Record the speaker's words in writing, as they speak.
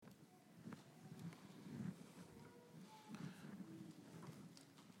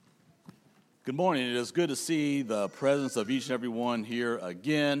Good morning. It is good to see the presence of each and every one here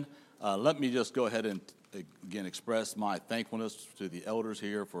again. Let me just go ahead and again express my thankfulness to the elders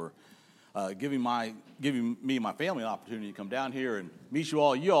here for giving me and my family an opportunity to come down here and meet you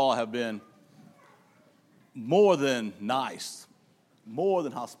all. You all have been more than nice, more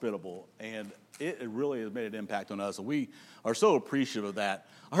than hospitable, and it really has made an impact on us. And we are so appreciative of that.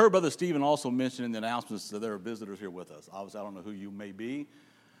 I heard Brother Stephen also mention in the announcements that there are visitors here with us. Obviously, I don't know who you may be.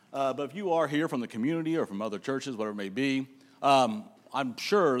 But if you are here from the community or from other churches, whatever it may be, I'm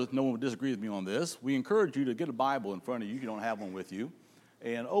sure that no one would disagree with me on this. We encourage you to get a Bible in front of you if you don't have one with you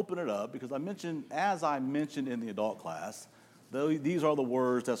and open it up because as I mentioned in the adult class, these are the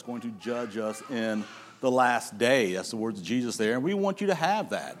words that's going to judge us in the last day. That's the words of Jesus there, and we want you to have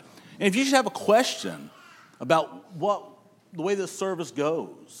that. And if you should have a question about the way this service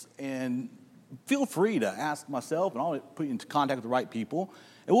goes, and feel free to ask myself, and I'll put you into contact with the right people.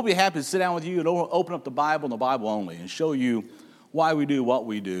 And we'll be happy to sit down with you and open up the Bible and the Bible only and show you why we do what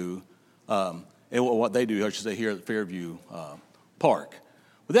we do and what they do, I should say, here at Fairview Park.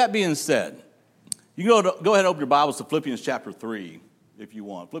 With that being said, you can go ahead and open your Bibles to Philippians chapter 3 if you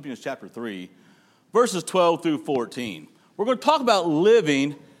want. Philippians chapter 3, verses 12 through 14. We're going to talk about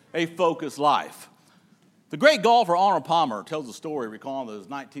living a focused life. The great golfer Arnold Palmer tells a story recalling his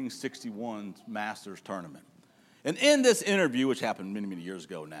 1961 Masters tournament. And in this interview, which happened many, many years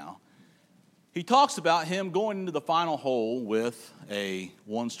ago now, he talks about him going into the final hole with a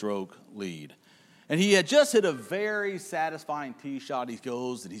one-stroke lead. And he had just hit a very satisfying tee shot. He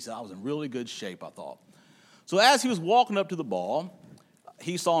goes, and he said, I was in really good shape, I thought. So as he was walking up to the ball,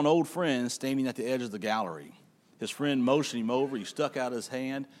 he saw an old friend standing at the edge of the gallery. His friend motioned him over. He stuck out his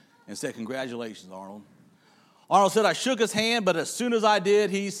hand and said, "Congratulations, Arnold." Arnold said, "I shook his hand, but as soon as I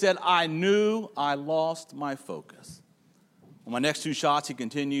did, he said, I knew I lost my focus." On my next two shots, he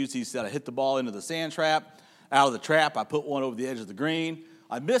continues, he said, "I hit the ball into the sand trap. Out of the trap, I put one over the edge of the green.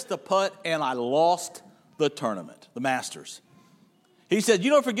 I missed the putt, and I lost the tournament, the Masters." He said, "You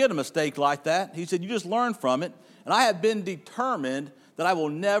don't forget a mistake like that." He said, "You just learn from it. And I have been determined that I will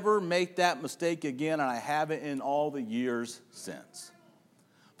never make that mistake again, and I haven't in all the years since."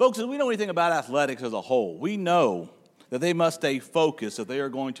 Folks, as we know anything about athletics as a whole, we know that they must stay focused if they are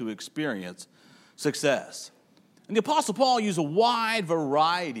going to experience success. And the Apostle Paul used a wide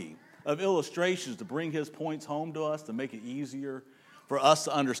variety of illustrations to bring his points home to us, to make it easier for us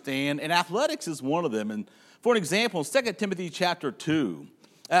to understand. And athletics is one of them. And for an example, in 2 Timothy chapter 2,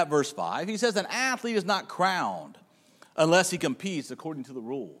 at verse 5, he says, "An athlete is not crowned unless he competes according to the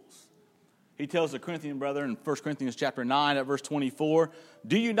rules." He tells the Corinthian brethren in 1 Corinthians chapter 9 at verse 24,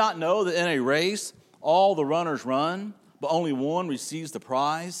 "Do you not know that in a race all the runners run, but only one receives the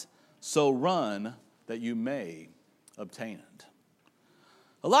prize? So run that you may obtain it."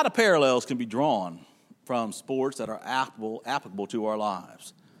 A lot of parallels can be drawn from sports that are applicable to our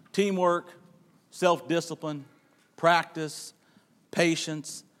lives. Teamwork, self-discipline, practice,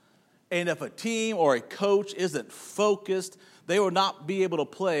 patience. And if a team or a coach isn't focused, they will not be able to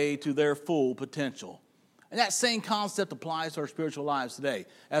play to their full potential. And that same concept applies to our spiritual lives today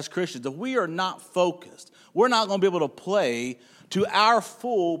as Christians. If we are not focused, we're not going to be able to play to our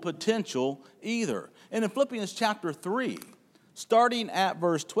full potential either. And in Philippians chapter 3, starting at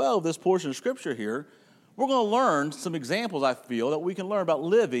verse 12, this portion of Scripture here, we're going to learn some examples, I feel, that we can learn about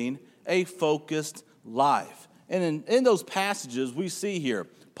living a focused life. And in those passages we see here,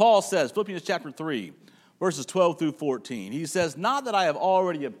 Paul says, Philippians chapter 3, verses 12 through 14, he says, "Not that I have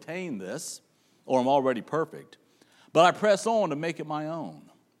already obtained this, or am already perfect, but I press on to make it my own.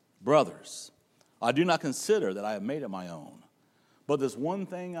 Brothers, I do not consider that I have made it my own, but this one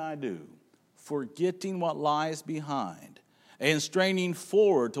thing I do, forgetting what lies behind and straining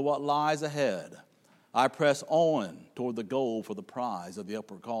forward to what lies ahead, I press on toward the goal for the prize of the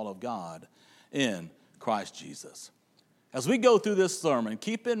upward call of God in Christ Jesus." As we go through this sermon,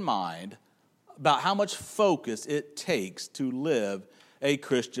 keep in mind about how much focus it takes to live a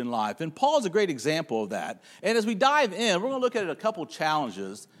Christian life. And Paul is a great example of that. And as we dive in, we're going to look at a couple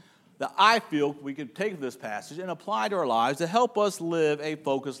challenges that I feel we can take this passage and apply to our lives to help us live a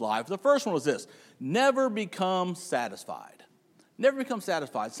focused life. The first one was this: never become satisfied. Never become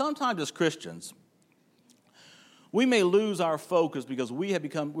satisfied. Sometimes as Christians, we may lose our focus because we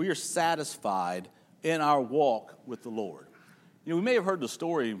are satisfied in our walk with the Lord. You know, we may have heard the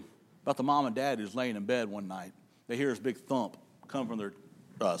story about the mom and dad who's laying in bed one night. They hear this big thump come from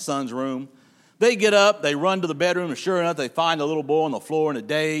their son's room. They get up, they run to the bedroom, and sure enough, they find the little boy on the floor in a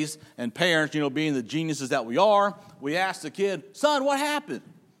daze. And parents, being the geniuses that we are, we ask the kid, "Son, what happened?"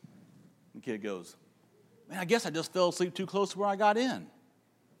 The kid goes, "Man, I guess I just fell asleep too close to where I got in."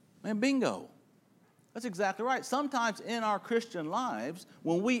 Man, bingo. That's exactly right. Sometimes in our Christian lives,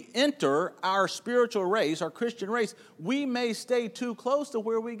 when we enter our spiritual race, our Christian race, we may stay too close to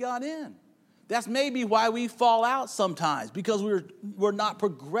where we got in. That's maybe why we fall out sometimes, because we're not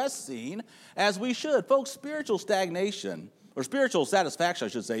progressing as we should. Folks, spiritual stagnation, or spiritual satisfaction, I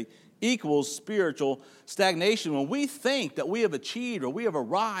should say, equals spiritual stagnation. When we think that we have achieved, or we have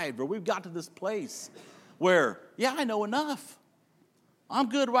arrived, or we've got to this place where, yeah, I know enough. I'm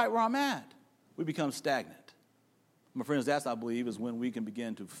good right where I'm at. We become stagnant. My friends, that's, I believe, is when we can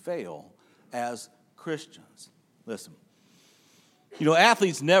begin to fail as Christians. Listen,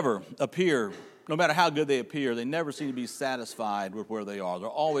 athletes never appear, no matter how good they appear, they never seem to be satisfied with where they are. They're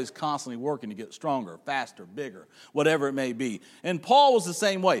always constantly working to get stronger, faster, bigger, whatever it may be. And Paul was the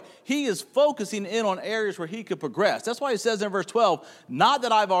same way. He is focusing in on areas where he could progress. That's why he says in verse 12, not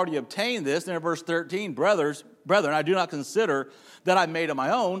that I've already obtained this. And in verse 13, brethren, I do not consider that I made it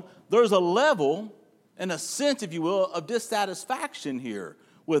my own. There's a level and a sense, if you will, of dissatisfaction here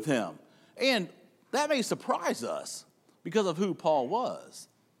with him. And that may surprise us because of who Paul was.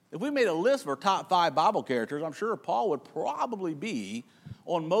 If we made a list of our top 5 Bible characters, I'm sure Paul would probably be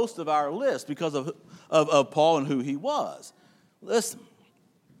on most of our list because of Paul and who he was. Listen,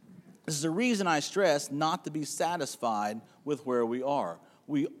 this is the reason I stress not to be satisfied with where we are.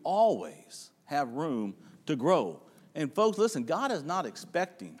 We always have room to grow. And folks, listen, God is not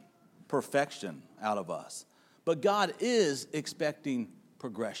expecting perfection out of us, but God is expecting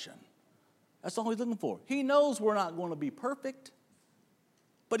progression. That's all he's looking for. He knows we're not going to be perfect,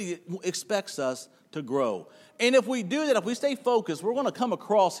 but he expects us to grow. And if we do that, if we stay focused, we're going to come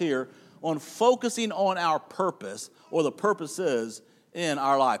across here on focusing on our purpose or the purposes in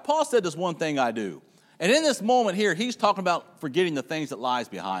our life. Paul said this one thing I do. And in this moment here, he's talking about forgetting the things that lies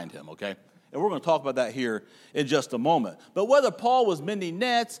behind him, okay? And we're going to talk about that here in just a moment. But whether Paul was mending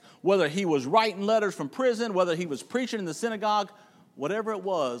nets, whether he was writing letters from prison, whether he was preaching in the synagogue, whatever it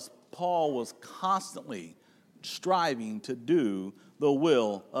was, Paul was constantly striving to do the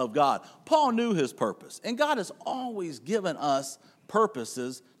will of God. Paul knew his purpose, and God has always given us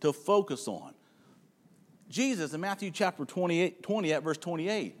purposes to focus on. Jesus, in Matthew chapter 20 at verse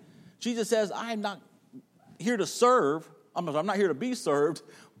 28, Jesus says, I'm not here to serve, I'm not here to be served,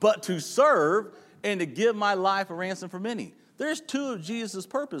 but to serve and to give my life a ransom for many. There's 2 of Jesus'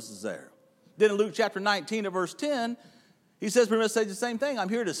 purposes there. Then in Luke chapter 19 at verse 10, he says pretty much the same thing. I'm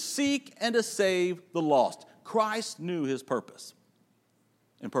here to seek and to save the lost. Christ knew his purpose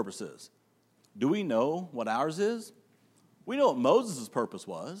and purposes. Do we know what ours is? We know what Moses' purpose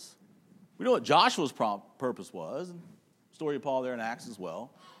was. We know what Joshua's purpose was. And the story of Paul there in Acts as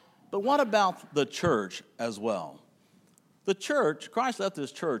well. But what about the church as well? The church, Christ left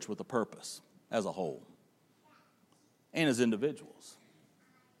his church with a purpose as a whole and as individuals.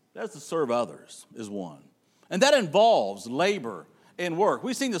 That's to serve others is one. And that involves labor and work.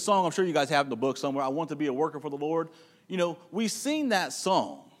 We've seen the song, I'm sure you guys have in the book somewhere, I want to be a worker for the Lord. We've seen that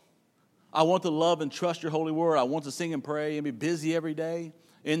song. I want to love and trust your holy word. I want to sing and pray and be busy every day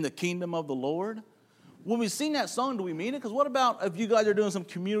in the kingdom of the Lord. When we sing that song, do we mean it? Because what about if you guys are doing some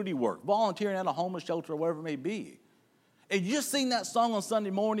community work, volunteering at a homeless shelter or whatever it may be? And you just sing that song on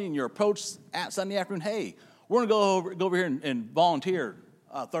Sunday morning and your approach at Sunday afternoon, hey, we're going to go over here and volunteer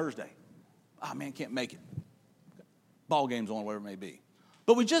Thursday. Oh, man, can't make it. Ball games on, whatever it may be.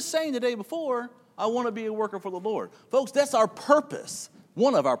 But we just sang the day before, I want to be a worker for the Lord. Folks, that's our purpose,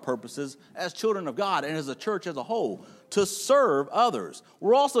 one of our purposes as children of God and as a church as a whole, to serve others.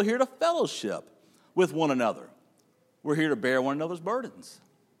 We're also here to fellowship with one another. We're here to bear one another's burdens.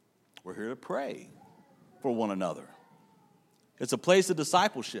 We're here to pray for one another. It's a place of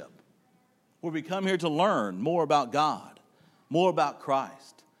discipleship where we come here to learn more about God, more about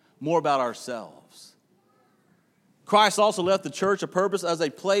Christ, more about ourselves. Christ also left the church a purpose as a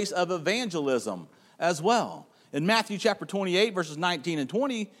place of evangelism as well. In Matthew chapter 28, verses 19 and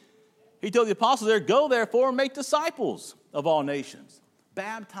 20, he told the apostles there, go therefore and make disciples of all nations,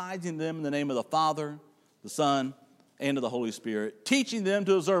 baptizing them in the name of the Father, the Son, and of the Holy Spirit, teaching them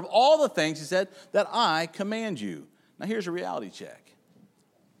to observe all the things, he said, that I command you. Now here's a reality check.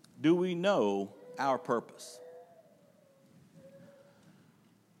 Do we know our purpose?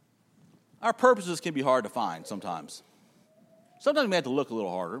 Our purposes can be hard to find sometimes. Sometimes we have to look a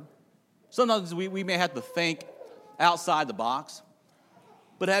little harder. Sometimes we may have to think outside the box.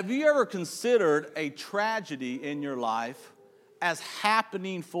 But have you ever considered a tragedy in your life as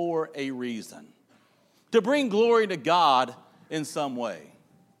happening for a reason? To bring glory to God in some way.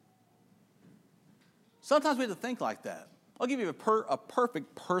 Sometimes we have to think like that. I'll give you a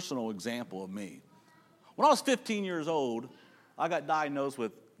perfect personal example of me. When I was 15 years old, I got diagnosed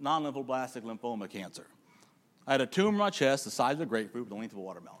with non-lymphoblastic lymphoma cancer. I had a tumor in my chest the size of a grapefruit with the length of a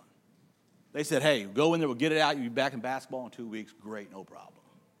watermelon. They said, hey, go in there, we'll get it out, you'll be back in basketball in 2 weeks. Great, no problem.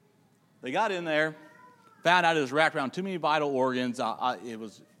 They got in there, found out it was wrapped around too many vital organs. It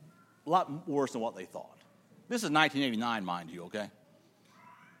was a lot worse than what they thought. This is 1989, mind you, okay?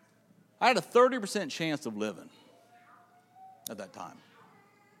 I had a 30% chance of living at that time.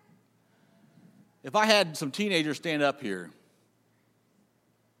 If I had some teenagers stand up here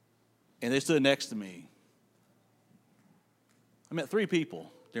and they stood next to me, I met 3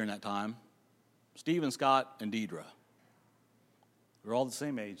 people during that time, Stephen, Scott, and Deidre. We're all the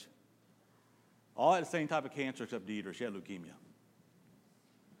same age. All had the same type of cancer except Deidre. She had leukemia.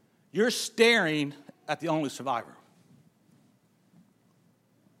 You're staring at the only survivor.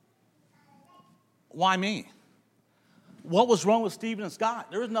 Why me? What was wrong with Stephen and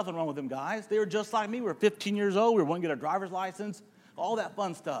Scott? There was nothing wrong with them guys. They were just like me. We were 15 years old. We were wanting to get our driver's license, all that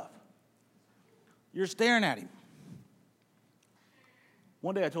fun stuff. You're staring at him.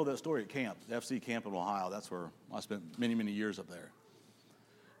 One day I told that story at camp, the FC camp in Ohio. That's where I spent many, many years up there.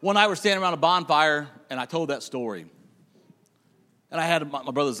 One night we're standing around a bonfire, and I told that story. And I had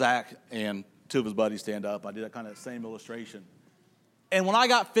my brother Zach and 2 of his buddies stand up. I did that kind of same illustration. And when I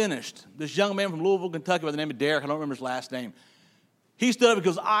got finished, this young man from Louisville, Kentucky by the name of Derek, I don't remember his last name, he stood up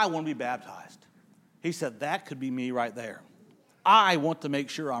because I want to be baptized. He said, that could be me right there. I want to make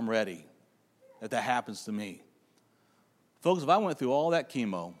sure I'm ready that happens to me. Folks, if I went through all that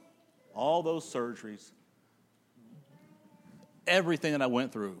chemo, all those surgeries, everything that I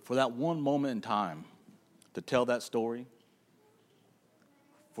went through for that one moment in time to tell that story,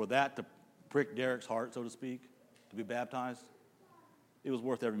 for that to prick Derek's heart, so to speak, to be baptized, it was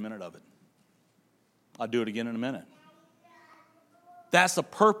worth every minute of it. I'll do it again in a minute. That's the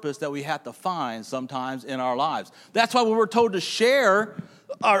purpose that we have to find sometimes in our lives. That's why when we're told to share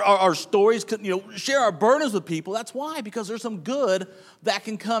our stories, share our burdens with people, that's why, because there's some good that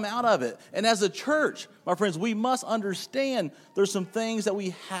can come out of it. And as a church, my friends, we must understand there's some things that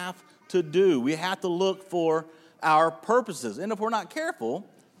we have to do. We have to look for our purposes. And if we're not careful,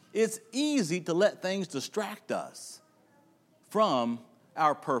 it's easy to let things distract us from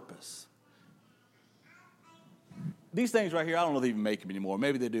our purpose. These things right here, I don't know if they even make them anymore.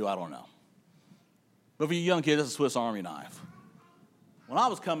 Maybe they do, I don't know. But for you young kids, that's a Swiss Army knife. When I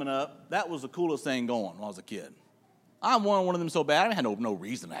was coming up, that was the coolest thing going when I was a kid. I wanted one of them so bad, I had no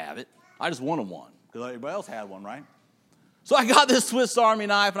reason to have it. I just wanted one because everybody else had one, right? So I got this Swiss Army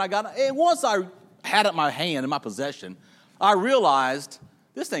knife, and once I had it in my hand, in my possession, I realized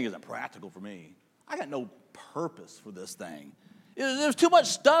this thing isn't practical for me. I got no purpose for this thing. There's too much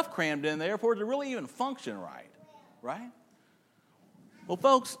stuff crammed in there for it to really even function right? Well,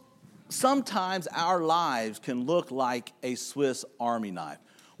 folks, sometimes our lives can look like a Swiss Army knife.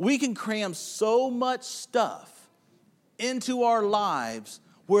 We can cram so much stuff into our lives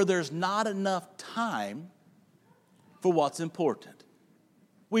where there's not enough time for what's important.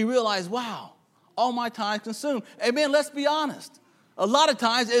 We realize, wow, all my time's consumed. And man, let's be honest. A lot of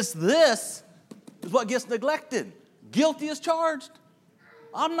times it's this is what gets neglected. Guilty as charged.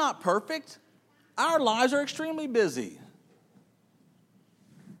 I'm not perfect. Our lives are extremely busy.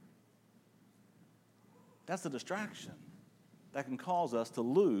 That's a distraction that can cause us to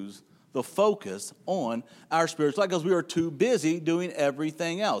lose the focus on our spiritual life because we are too busy doing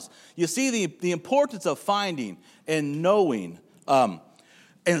everything else. You see, the importance of finding and knowing and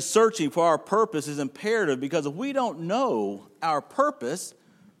searching for our purpose is imperative because if we don't know our purpose,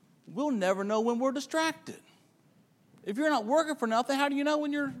 we'll never know when we're distracted. If you're not working for nothing, how do you know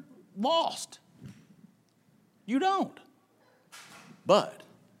when you're lost? You don't. But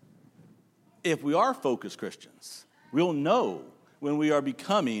if we are focused Christians, we'll know when we are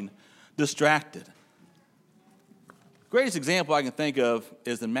becoming distracted. The greatest example I can think of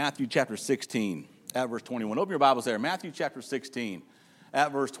is in Matthew chapter 16 at verse 21. Open your Bibles there. Matthew chapter 16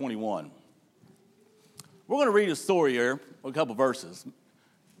 at verse 21. We're going to read a story here, a couple verses.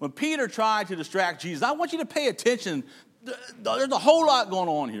 When Peter tried to distract Jesus, I want you to pay attention. There's a whole lot going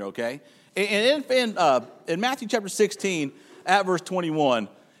on here, okay? And in Matthew chapter 16 at verse 21,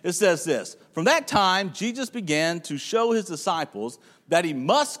 it says this: From that time, Jesus began to show his disciples that he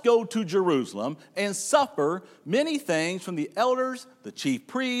must go to Jerusalem and suffer many things from the elders, the chief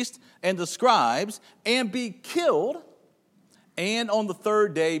priests, and the scribes, and be killed, and on the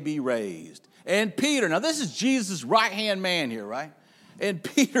third day be raised. And Peter, now this is Jesus' right-hand man here, right? And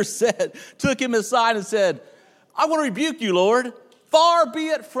Peter took him aside and said, I want to rebuke you, Lord. Far be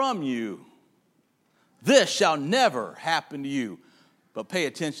it from you. This shall never happen to you. But pay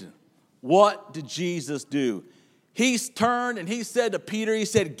attention. What did Jesus do? He turned and he said to Peter, he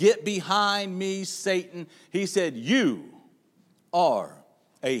said, "Get behind me, Satan." He said, "You are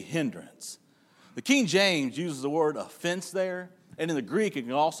a hindrance." The King James uses the word offense there, and in the Greek it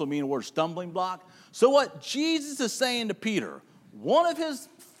can also mean the word stumbling block. So what Jesus is saying to Peter, one of his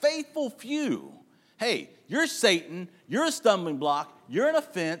faithful few, hey, you're Satan, you're a stumbling block, you're an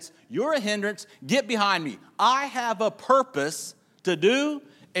offense, you're a hindrance, get behind me. I have a purpose to do,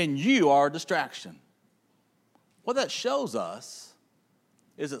 and you are a distraction. What that shows us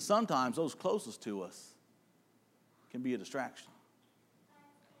is that sometimes those closest to us can be a distraction.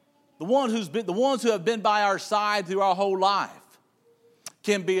 The ones who have been by our side through our whole life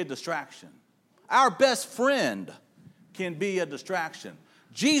can be a distraction. Our best friend can be a distraction.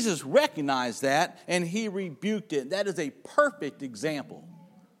 Jesus recognized that and he rebuked it. That is a perfect example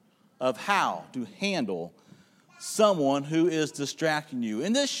of how to handle someone who is distracting you.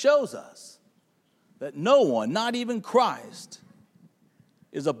 And this shows us that no one, not even Christ,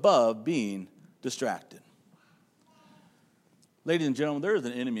 is above being distracted. Ladies and gentlemen, there is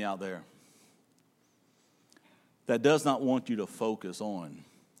an enemy out there that does not want you to focus on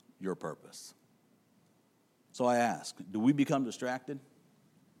your purpose. So I ask, do we become distracted?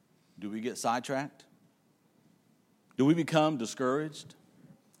 Do we get sidetracked? Do we become discouraged?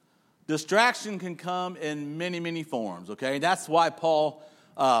 Distraction can come in many, many forms, okay? That's why Paul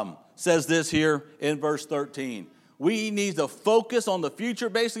says this here in verse 13. We need to focus on the future,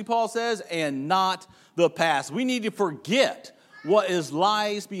 basically, Paul says, and not the past. We need to forget what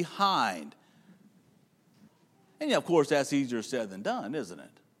lies behind. And, of course, that's easier said than done, isn't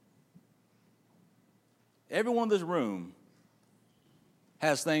it? Everyone in this room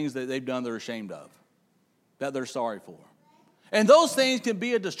has things that they've done they're ashamed of, that they're sorry for. And those things can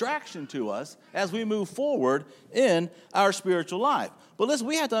be a distraction to us as we move forward in our spiritual life. But listen,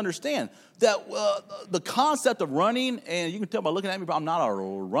 we have to understand that the concept of running, and you can tell by looking at me, I'm not a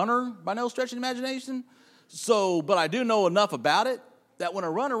runner by no stretch of the imagination. But I do know enough about it that when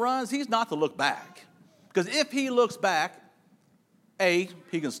a runner runs, he's not to look back. Because if he looks back, A,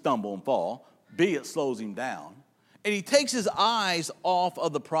 he can stumble and fall. B, it slows him down. And he takes his eyes off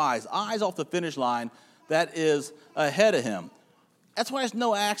of the prize, eyes off the finish line that is ahead of him. That's why it's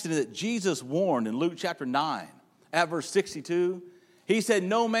no accident that Jesus warned in Luke chapter 9 at verse 62. He said,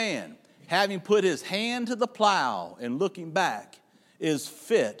 "No man, having put his hand to the plow and looking back, is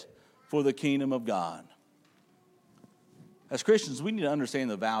fit for the kingdom of God." As Christians, we need to understand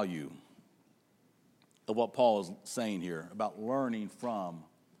the value of what Paul is saying here about learning from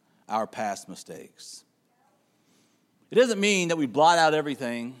our past mistakes. It doesn't mean that we blot out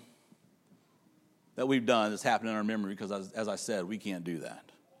everything that we've done that's happened in our memory, because as I said, we can't do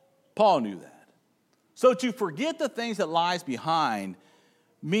that. Paul knew that. So to forget the things that lies behind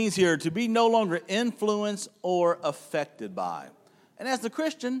means here to be no longer influenced or affected by. And as a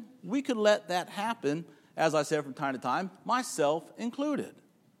Christian, we could let that happen, as I said, from time to time, myself included.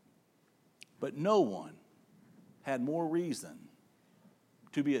 But no one had more reason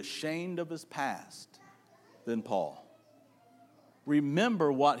to be ashamed of his past than Paul.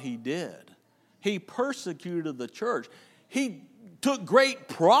 Remember what he did. He persecuted the church. He took great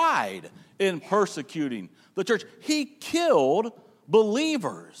pride in persecuting the church. He killed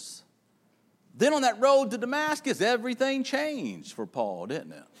believers. Then on that road to Damascus, everything changed for Paul,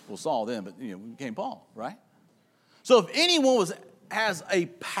 didn't it? Well, Saul then, but became Paul, right? So if anyone has a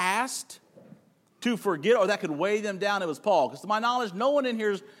past to forget or that could weigh them down, it was Paul. Because to my knowledge, no one in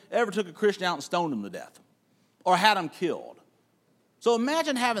here ever took a Christian out and stoned him to death or had him killed. So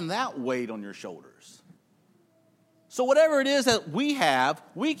imagine having that weight on your shoulders. So whatever it is that we have,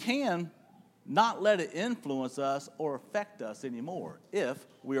 we can not let it influence us or affect us anymore if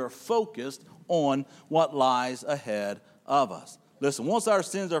we are focused on what lies ahead of us. Listen, once our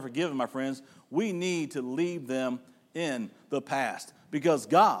sins are forgiven, my friends, we need to leave them in the past. Because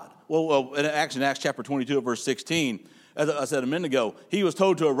God, in Acts chapter 22, verse 16, as I said a minute ago, he was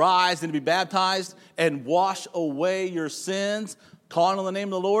told to arise and to be baptized and wash away your sins, calling on the name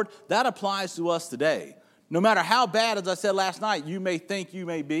of the Lord. That applies to us today. No matter how bad, as I said last night, you may think you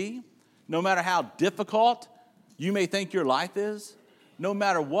may be, no matter how difficult you may think your life is, no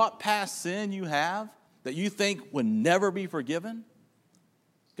matter what past sin you have that you think would never be forgiven,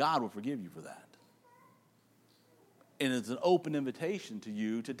 God will forgive you for that. And it's an open invitation to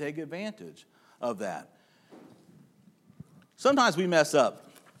you to take advantage of that. Sometimes we mess up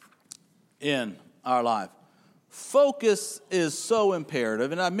in our life. Focus is so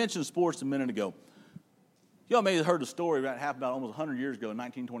imperative. And I mentioned sports a minute ago. Y'all may have heard the story that happened about almost 100 years ago in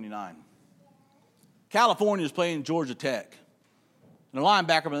 1929. California was playing Georgia Tech. And a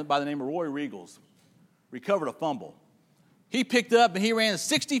linebacker by the name of Roy Riegels recovered a fumble. He picked it up and he ran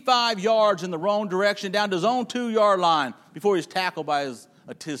 65 yards in the wrong direction down to his own 2-yard line before he was tackled by his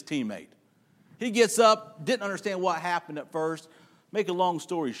teammate. He gets up, didn't understand what happened at first. Make a long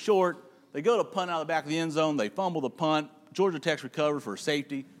story short, they go to punt out of the back of the end zone. They fumble the punt. Georgia Tech's recovered for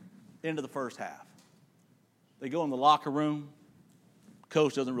safety into the first half. They go in the locker room.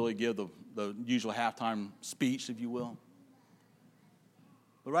 Coach doesn't really give the usual halftime speech, if you will.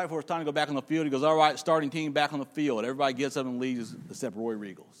 But right before it's time to go back on the field, he goes, all right, starting team back on the field. Everybody gets up and leaves except Roy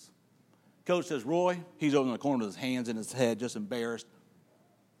Riegels. Coach says, Roy, he's over in the corner with his hands in his head, just embarrassed.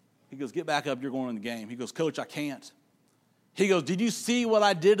 He goes, get back up, you're going in the game. He goes, Coach, I can't. He goes, did you see what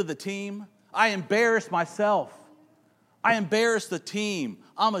I did to the team? I embarrassed myself. I embarrassed the team.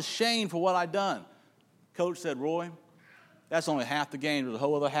 I'm ashamed for what I done. Coach said, Roy, that's only half the game. There's a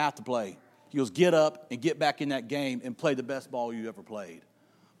whole other half to play. He goes, get up and get back in that game and play the best ball you ever played.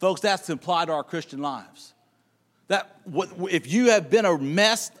 Folks, that's implied to our Christian lives. If you have been a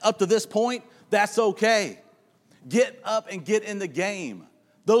mess up to this point, that's okay. Get up and get in the game.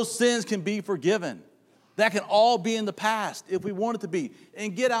 Those sins can be forgiven. That can all be in the past if we want it to be.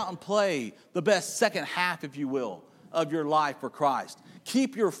 And get out and play the best second half, if you will, of your life for Christ.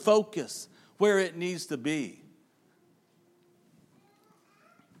 Keep your focus where it needs to be.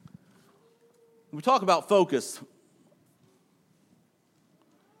 When we talk about focus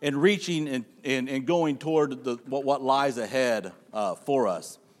and reaching and going toward what lies ahead for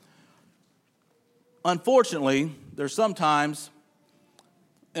us, unfortunately, there's sometimes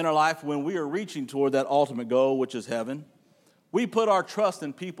in our life when we are reaching toward that ultimate goal, which is heaven, we put our trust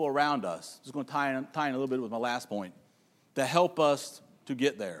in people around us. Just going to tie in a little bit with my last point, to help us to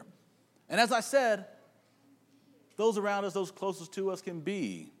get there. And as I said, those around us, those closest to us, can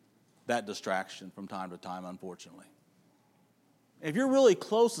be that distraction from time to time, unfortunately. If you're really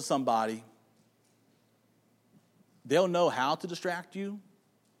close to somebody, they'll know how to distract you,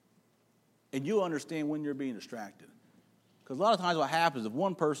 and you'll understand when you're being distracted. Because a lot of times what happens, if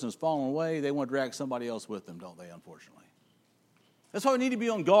one person is falling away, they want to drag somebody else with them, don't they, unfortunately? That's why we need to be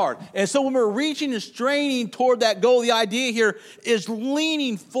on guard. And so when we're reaching and straining toward that goal, the idea here is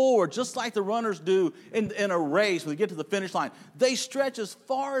leaning forward, just like the runners do in a race when they get to the finish line. They stretch as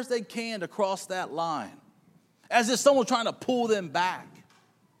far as they can to cross that line, as if someone's trying to pull them back.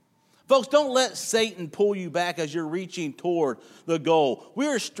 Folks, don't let Satan pull you back as you're reaching toward the goal. We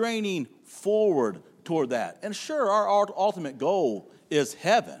are straining forward toward that. And sure, our ultimate goal is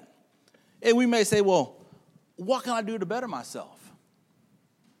heaven. And we may say, well, what can I do to better myself?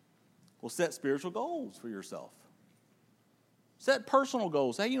 Well, set spiritual goals for yourself. Set personal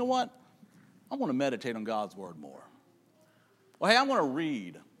goals. Hey, you know what? I want to meditate on God's word more. Well, hey, I want to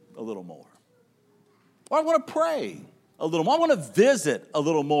read a little more. Or I want to pray a little more. I want to visit a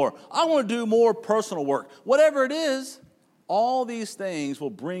little more. I want to do more personal work. Whatever it is, all these things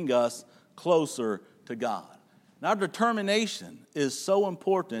will bring us closer to God. And our determination is so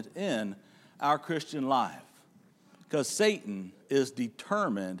important in our Christian life because Satan is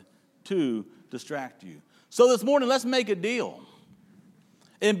determined to distract you. So this morning, let's make a deal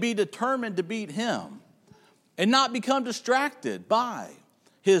and be determined to beat him and not become distracted by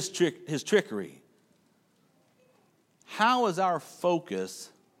his trickery. How is our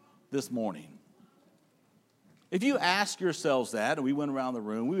focus this morning? If you ask yourselves that, and we went around the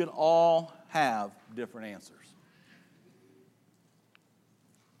room, we would all have different answers.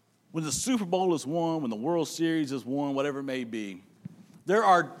 When the Super Bowl is won, when the World Series is won, whatever it may be, there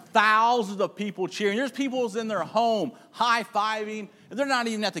are thousands of people cheering. There's people in their home high-fiving, and they're not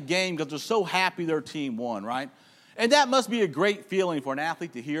even at the game because they're so happy their team won, right? And that must be a great feeling for an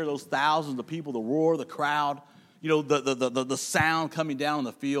athlete to hear those thousands of people, the roar, the crowd, you know, the sound coming down on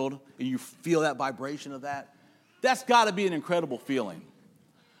the field, and you feel that vibration of that. That's got to be an incredible feeling.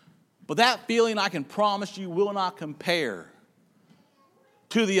 But that feeling, I can promise you, will not compare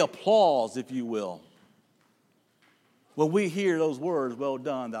to the applause, if you will, when we hear those words, well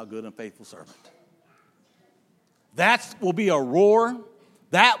done, thou good and faithful servant. That will be a roar.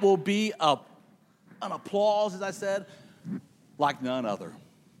 That will be an applause, as I said, like none other.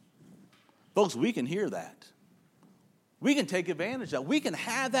 Folks, we can hear that. We can take advantage of that. We can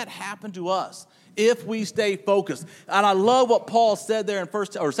have that happen to us if we stay focused. And I love what Paul said there in 2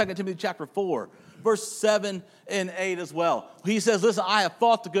 Timothy chapter 4, verse 7 and 8 as well. He says, listen, I have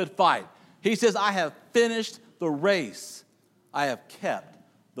fought the good fight. He says, I have finished the race. I have kept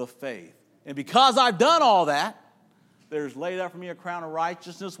the faith. And because I've done all that, there's laid out for me a crown of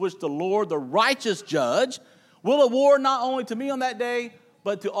righteousness, which the Lord, the righteous judge, will award not only to me on that day,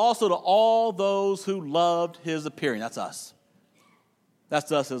 but also to all those who loved his appearing. That's us.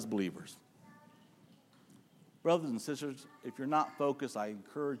 That's us as believers. Brothers and sisters, if you're not focused, I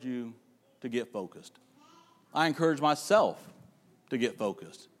encourage you to get focused. I encourage myself to get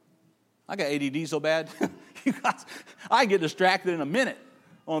focused. I got ADD so bad, you guys, I get distracted in a minute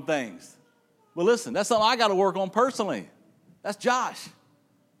on things. But listen, that's something I got to work on personally. That's Josh.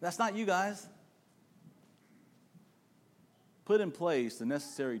 That's not you guys. Put in place the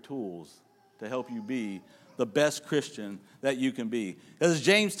necessary tools to help you be the best Christian that you can be. As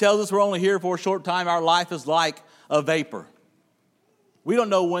James tells us, we're only here for a short time. Our life is like a vapor. We don't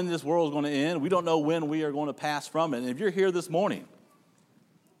know when this world is going to end. We don't know when we are going to pass from it. And if you're here this morning,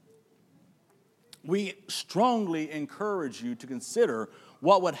 we strongly encourage you to consider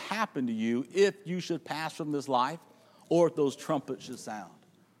what would happen to you if you should pass from this life or if those trumpets should sound.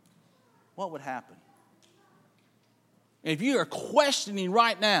 What would happen? If you are questioning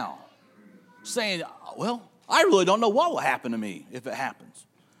right now, saying, well, I really don't know what will happen to me if it happens.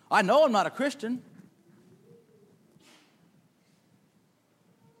 I know I'm not a Christian.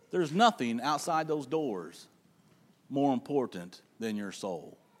 There's nothing outside those doors more important than your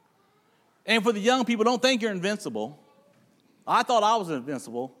soul. And for the young people, don't think you're invincible. I thought I was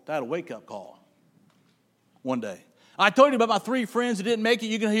invincible. I had a wake-up call one day. I told you about my 3 friends who didn't make it.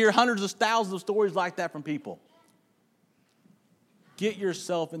 You can hear hundreds of thousands of stories like that from people. Get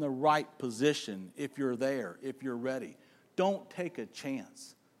yourself in the right position if you're there, if you're ready. Don't take a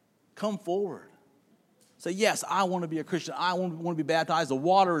chance. Come forward. Say, yes, I want to be a Christian. I want to be baptized. The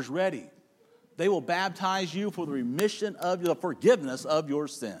water is ready. They will baptize you for the remission of the forgiveness of your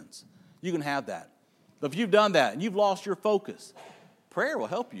sins. You can have that. But if you've done that and you've lost your focus, prayer will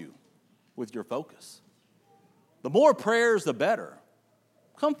help you with your focus. The more prayers, the better.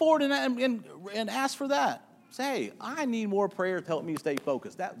 Come forward and ask for that. Say, hey, I need more prayer to help me stay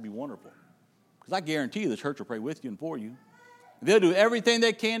focused. That would be wonderful. Because I guarantee you the church will pray with you and for you. They'll do everything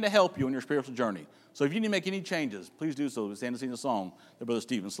they can to help you on your spiritual journey. So if you need to make any changes, please do so. We stand to sing a song that Brother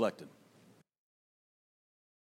Stephen selected.